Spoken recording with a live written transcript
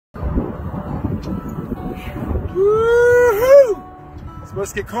Woohoo! It's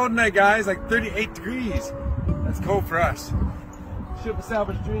supposed to get cold tonight, guys, like 38 degrees. That's cold for us. Ship of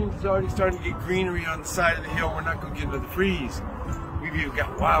Salvaged Dreams is already starting to get greenery on the side of the hill. We're not going to get another freeze. We've even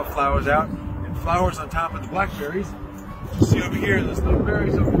got wildflowers out and flowers on top of the blackberries. You see over here, those little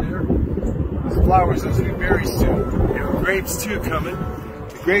berries over there. Those flowers, those will be berries soon. We have grapes too coming.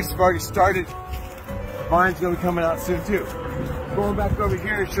 The grapes have already started. The vine's going to be coming out soon too. Going back over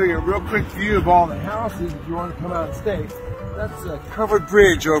here to show you a real quick view of all the houses if you want to come out and stay. That's a covered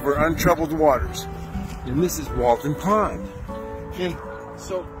bridge over untroubled waters. And this is Walden Pond. Okay,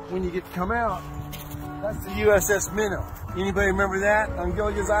 so when you get to come out, that's the USS Minnow. Anybody remember that on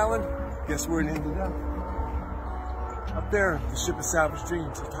Gilligan's Island? Guess where it ended up? Up there, the Ship of Salvaged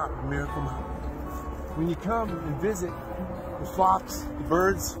Dreams, on top of Miracle Mountain. When you come and visit the flocks, the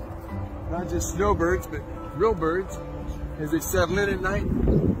birds, not just snowbirds, but real birds, as they settle in at night,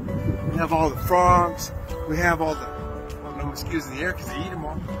 we have all the frogs, we have all the, well, no mosquitoes in the air because they eat them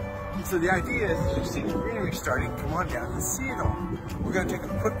all. And so the idea is, as you see the greenery starting, come on down and see it all. We're going to take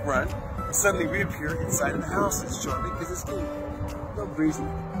a quick run and suddenly reappear inside of the houses shortly because it's getting a little breezy.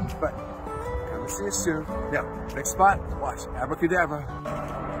 But come and see us soon. Now, next spot, watch Abracadabra.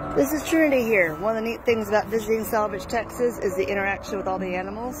 This is Trinity here. One of the neat things about visiting Salvage, Texas is the interaction with all the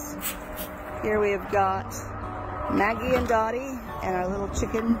animals. Here we have got Maggie and Dottie and our little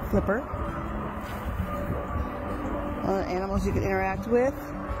chicken Flipper. One of the animals you can interact with.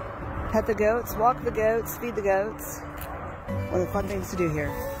 Pet the goats, walk the goats, feed the goats. One of the fun things to do here.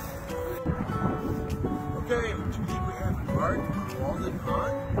 Okay, we have embarked on Walden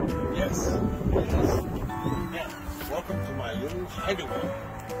Pond. Yes, yes. Now, welcome to my little hideaway.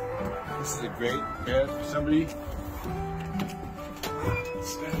 This is a great bed for somebody.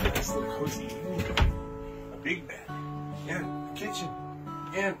 Spend a nice little cozy evening. A big bed, and a kitchen,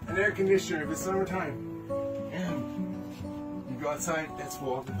 and an air conditioner if it's summertime. And you go outside, that's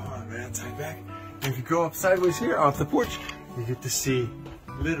Walden Pond, right outside back. And if you go up sideways here off the porch, you get to see,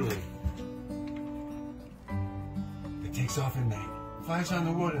 literally, it takes off at night, flies on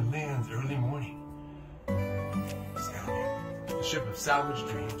the wood and lands early morning. Astounding. The Ship of Salvaged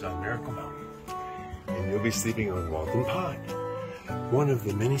Dreams on Miracle Mountain. And you'll be sleeping on Walden Pond. One of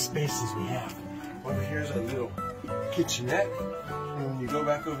the many spaces we have. Over here's a little kitchenette. And when you go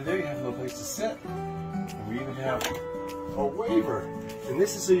back over there, you have a little place to sit. And we even have a waiver. And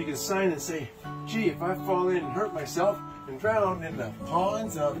this is so you can sign and say, gee, if I fall in and hurt myself and drown in the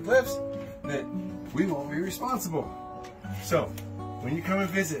ponds and on the cliffs, that we won't be responsible. So, when you come and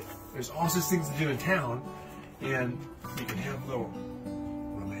visit, there's all sorts of things to do in town, and you can have a little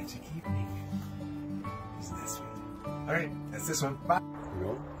romantic evening. Isn't that sweet? All right, that's this one. Bye.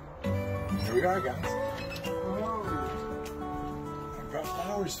 Here we are, guys. Oh, I brought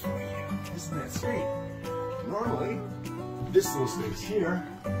flowers for you. Isn't that sweet? Normally, this little space here,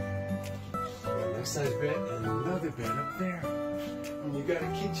 a nice sized bed and another bed up there. And you got a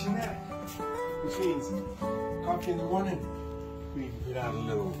kitchenette, which means coffee in the morning. We can put out a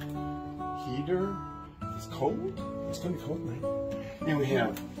little heater. It's cold. It's going to be cold tonight. And we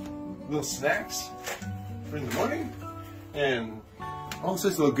have little snacks for in the morning and all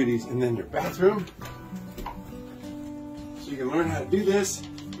sorts of little goodies. And then your bathroom. So you can learn how to do this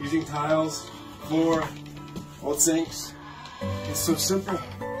using tiles, floor, old sinks. It's so simple.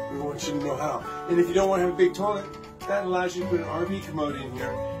 Everyone should know how. And if you don't want to have a big toilet, that allows you to put an RV commode in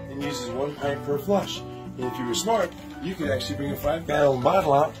here and uses one pipe per flush. And if you were smart, you could actually bring a 5-gallon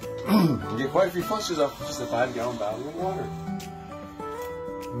bottle out and get quite a few flushes off with just a 5-gallon bottle of water.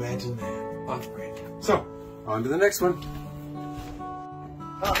 Imagine that. Off-grid. So, on to the next one.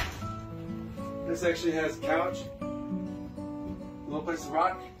 This actually has a couch, a little place to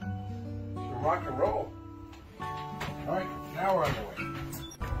rock. You can rock and roll. Alright, now we're on the way.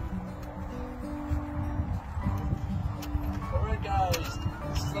 Alright guys,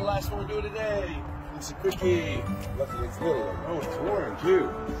 this is the last one we're doing today. It's a quickie. Luckily it's little. Oh, it's warm too.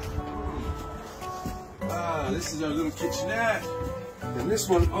 This is our little kitchenette. And this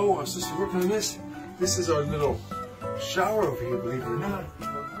one, oh, I was supposed to work on this. This is our little shower over here, believe it or not.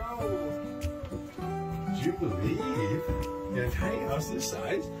 Do you believe in a tiny house this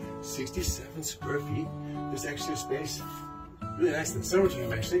size, 67 square feet, there's actually a space, really nice in the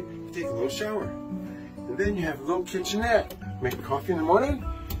summertime actually, to take a little shower. And then you have a little kitchenette. Make coffee in the morning,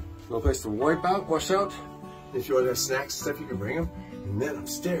 a little place to wipe out, wash out. If you want to have snacks and stuff, you can bring them. And then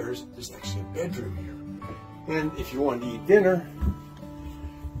upstairs, there's actually a bedroom here. And if you want to eat dinner,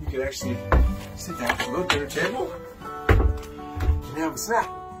 you can actually sit down at a little dinner table and have a snack.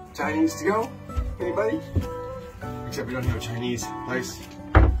 Chinese to go? Anybody? Except we don't have a Chinese place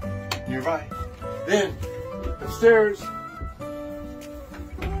nearby. Then upstairs,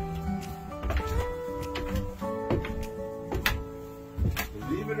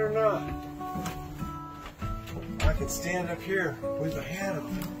 believe it or not, I can stand up here with my hand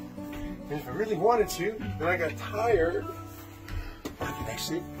on it. And if I really wanted to, then I got tired, I can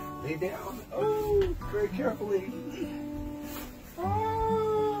actually lay down. Oh, very carefully.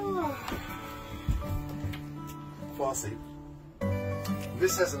 Fall asleep.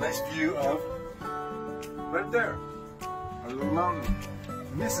 This has a nice view of right there, our little mountain.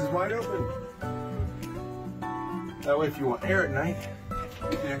 And this is wide open. That way, if you want air at night,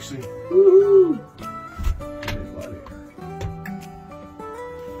 you can actually. Woo-hoo! There's a lot of air.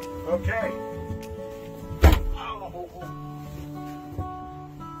 Okay.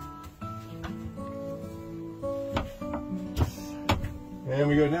 And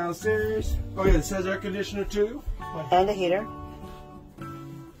we go downstairs. Oh yeah, it says air conditioner too. And a heater.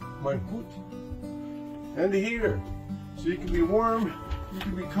 My hoot. And the heater. So you can be warm, you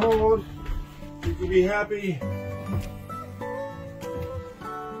can be cold, you can be happy,